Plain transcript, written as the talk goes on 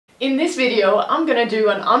In this video, I'm going to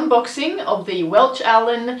do an unboxing of the Welch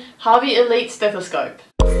Allyn Harvey Elite Stethoscope.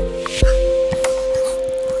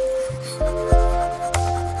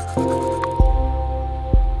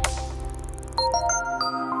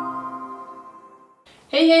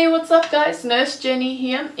 Hey, what's up guys? Nurse Jenny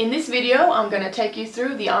here. In this video, I'm going to take you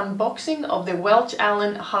through the unboxing of the Welch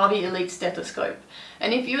Allyn Harvey Elite Stethoscope.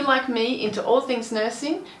 And if you're like me, into all things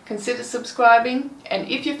nursing, consider subscribing. And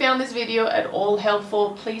if you found this video at all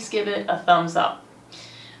helpful, please give it a thumbs up.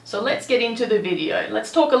 So let's get into the video.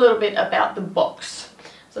 Let's talk a little bit about the box.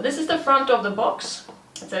 So this is the front of the box.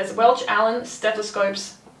 It says Welch Allyn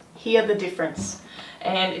Stethoscopes, hear the difference.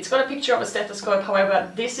 And it's got a picture of a stethoscope,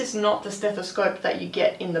 however, this is not the stethoscope that you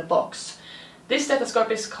get in the box. This stethoscope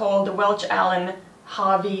is called the Welch Allyn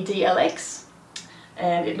Harvey DLX,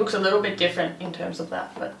 and it looks a little bit different in terms of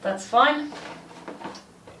that, but that's fine.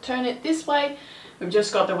 Turn it this way, we've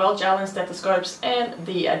just got the Welch Allyn stethoscopes and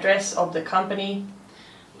the address of the company.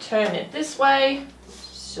 Turn it this way,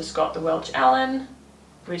 it's just got the Welch Allyn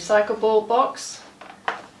recyclable box.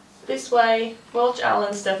 This way, Welch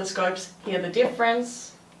Allyn stethoscopes, hear the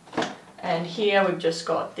difference. And here we've just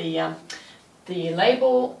got the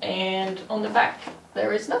label, and on the back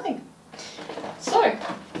there is nothing. So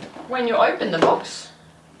when you open the box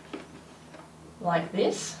like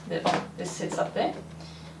this, this sits up there,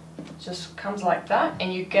 it just comes like that,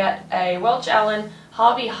 and you get a Welch Allyn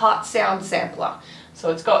Harvey heart sound sampler.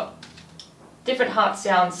 So it's got different heart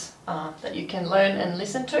sounds that you can learn and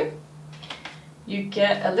listen to. You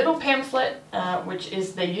get a little pamphlet, which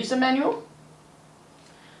is the user manual.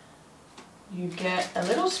 You get a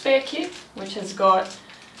little spare kit, which has got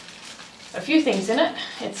a few things in it.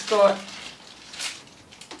 It's got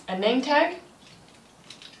a name tag,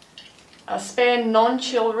 a spare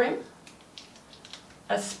non-chill rim,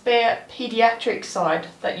 a spare pediatric side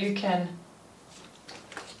that you can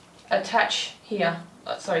attach here.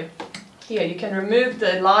 Here you can remove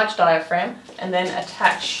the large diaphragm and then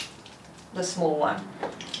attach the small one,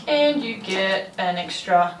 and you get an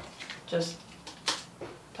extra just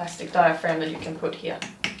plastic diaphragm that you can put here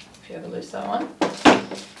if you ever lose that one.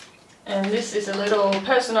 And this is a little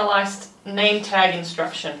personalized name tag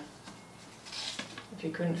instruction if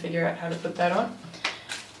you couldn't figure out how to put that on.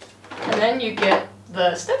 And then you get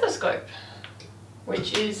the stethoscope,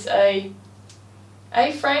 which is a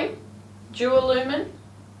A-frame dual lumen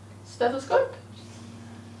stethoscope.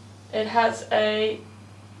 It has a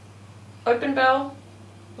open bell,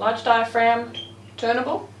 large diaphragm,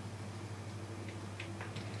 turnable,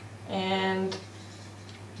 and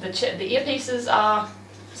the earpieces are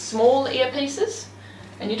small earpieces,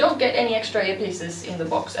 and you don't get any extra earpieces in the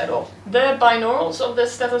box at all. The binaurals of the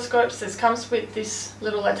stethoscopes, this comes with this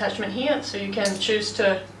little attachment here, so you can choose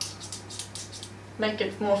to make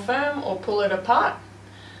it more firm or pull it apart.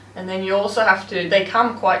 And then you also have to, they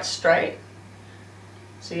come quite straight,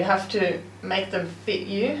 so you have to make them fit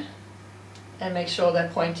you and make sure they're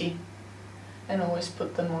pointy, and always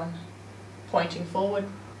put them on pointing forward.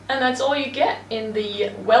 And that's all you get in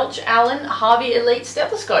the Welch Allyn Harvey Elite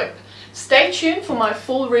Stethoscope. Stay tuned for my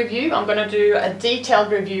full review. I'm going to do a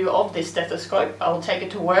detailed review of this stethoscope. I'll take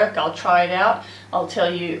it to work, I'll try it out, I'll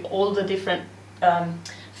tell you all the different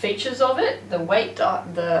features of it, the weight,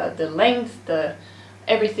 the length,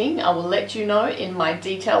 everything. I will let you know in my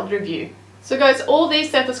detailed review. So guys, all these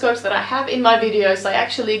stethoscopes that I have in my videos I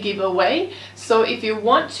actually give away, so if you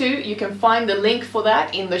want to, you can find the link for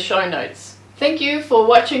that in the show notes. Thank you for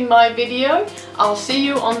watching my video. I'll see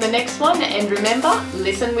you on the next one, and remember,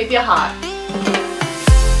 listen with your heart.